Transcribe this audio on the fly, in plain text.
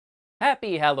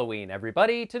Happy Halloween,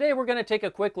 everybody! Today we're going to take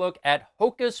a quick look at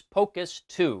Hocus Pocus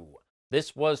 2.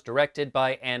 This was directed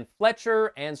by Anne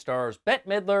Fletcher and stars Bette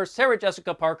Midler, Sarah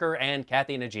Jessica Parker, and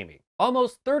Kathy Najimy.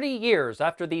 Almost 30 years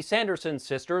after the Sanderson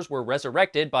sisters were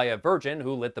resurrected by a virgin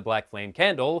who lit the black flame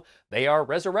candle, they are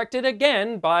resurrected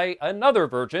again by another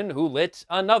virgin who lit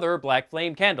another black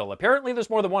flame candle. Apparently there's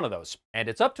more than one of those. And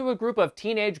it's up to a group of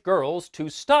teenage girls to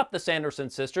stop the Sanderson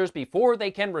sisters before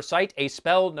they can recite a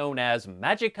spell known as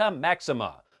Magica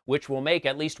Maxima, which will make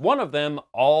at least one of them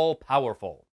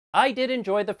all-powerful. I did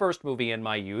enjoy the first movie in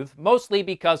my youth, mostly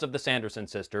because of the Sanderson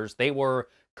sisters. They were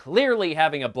clearly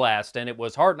having a blast, and it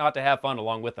was hard not to have fun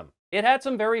along with them. It had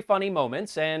some very funny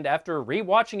moments, and after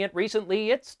rewatching it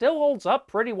recently, it still holds up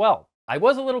pretty well. I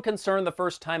was a little concerned the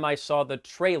first time I saw the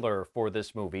trailer for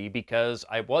this movie because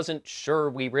I wasn't sure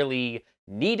we really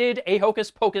needed a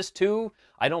Hocus Pocus 2.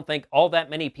 I don't think all that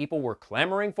many people were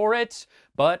clamoring for it,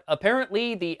 but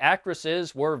apparently the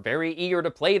actresses were very eager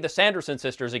to play the Sanderson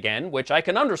sisters again, which I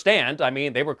can understand. I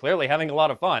mean, they were clearly having a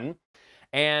lot of fun.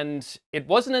 And it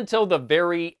wasn't until the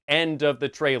very end of the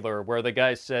trailer where the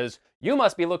guy says, "You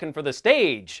must be looking for the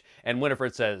stage," and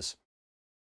Winifred says,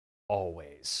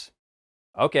 "Always."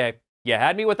 Okay, you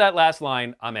had me with that last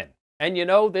line, I'm in. And you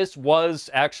know, this was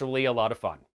actually a lot of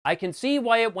fun. I can see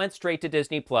why it went straight to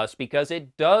Disney Plus because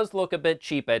it does look a bit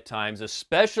cheap at times,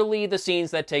 especially the scenes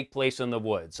that take place in the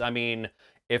woods. I mean,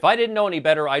 if I didn't know any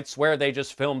better, I'd swear they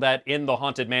just filmed that in the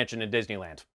Haunted Mansion in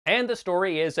Disneyland. And the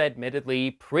story is admittedly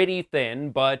pretty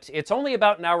thin, but it's only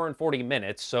about an hour and 40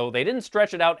 minutes, so they didn't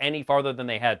stretch it out any farther than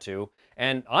they had to.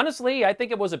 And honestly, I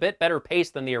think it was a bit better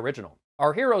paced than the original.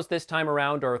 Our heroes this time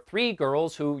around are three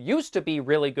girls who used to be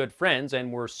really good friends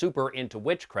and were super into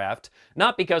witchcraft,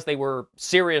 not because they were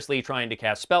seriously trying to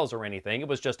cast spells or anything, it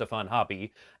was just a fun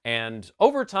hobby. And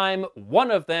over time, one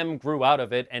of them grew out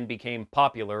of it and became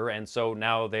popular, and so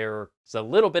now there's a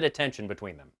little bit of tension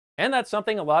between them. And that's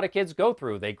something a lot of kids go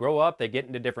through. They grow up, they get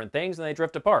into different things, and they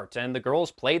drift apart, and the girls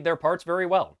played their parts very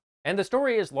well. And the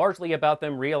story is largely about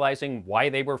them realizing why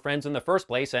they were friends in the first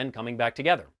place and coming back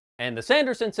together. And the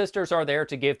Sanderson sisters are there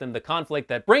to give them the conflict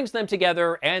that brings them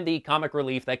together and the comic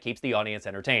relief that keeps the audience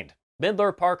entertained.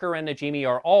 Midler, Parker, and Najimy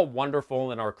are all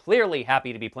wonderful and are clearly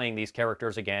happy to be playing these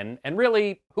characters again, and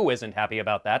really, who isn't happy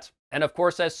about that? And of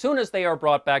course, as soon as they are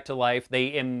brought back to life,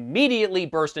 they immediately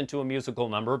burst into a musical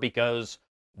number because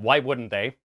why wouldn't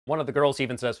they? One of the girls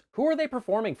even says, "Who are they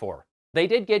performing for?" They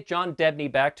did get John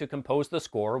Debney back to compose the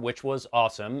score, which was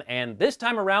awesome, and this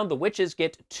time around the witches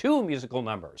get two musical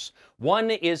numbers.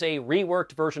 One is a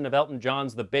reworked version of Elton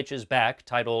John's The Bitch Is Back,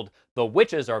 titled The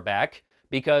Witches Are Back,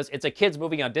 because it's a kids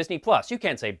movie on Disney Plus, you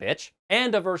can't say bitch,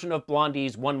 and a version of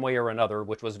Blondie's One Way or Another,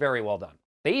 which was very well done.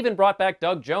 They even brought back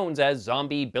Doug Jones as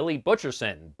zombie Billy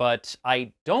Butcherson, but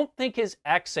I don't think his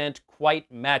accent quite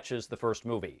matches the first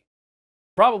movie.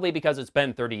 Probably because it's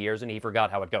been 30 years and he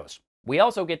forgot how it goes. We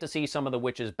also get to see some of the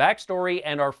witches' backstory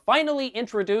and are finally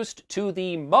introduced to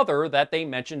the mother that they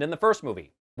mentioned in the first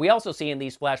movie. We also see in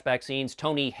these flashback scenes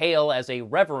Tony Hale as a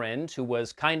reverend who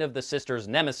was kind of the sisters'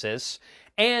 nemesis,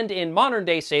 and in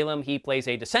modern-day Salem he plays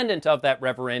a descendant of that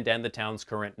reverend and the town's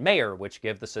current mayor, which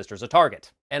give the sisters a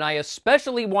target. And I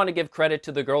especially want to give credit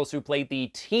to the girls who played the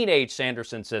teenage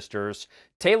Sanderson sisters,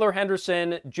 Taylor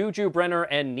Henderson, Juju Brenner,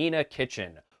 and Nina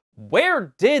Kitchen.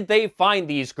 Where did they find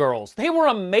these girls? They were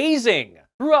amazing!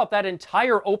 Throughout that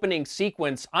entire opening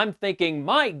sequence, I'm thinking,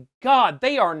 my God,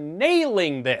 they are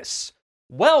nailing this!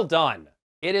 Well done!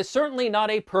 It is certainly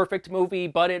not a perfect movie,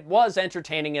 but it was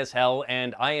entertaining as hell,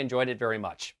 and I enjoyed it very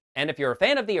much. And if you're a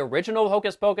fan of the original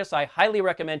Hocus Pocus, I highly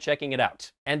recommend checking it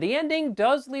out. And the ending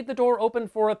does leave the door open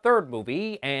for a third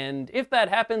movie, and if that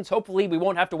happens, hopefully we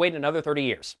won't have to wait another 30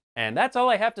 years. And that's all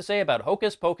I have to say about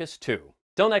Hocus Pocus 2.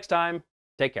 Till next time,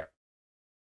 take care.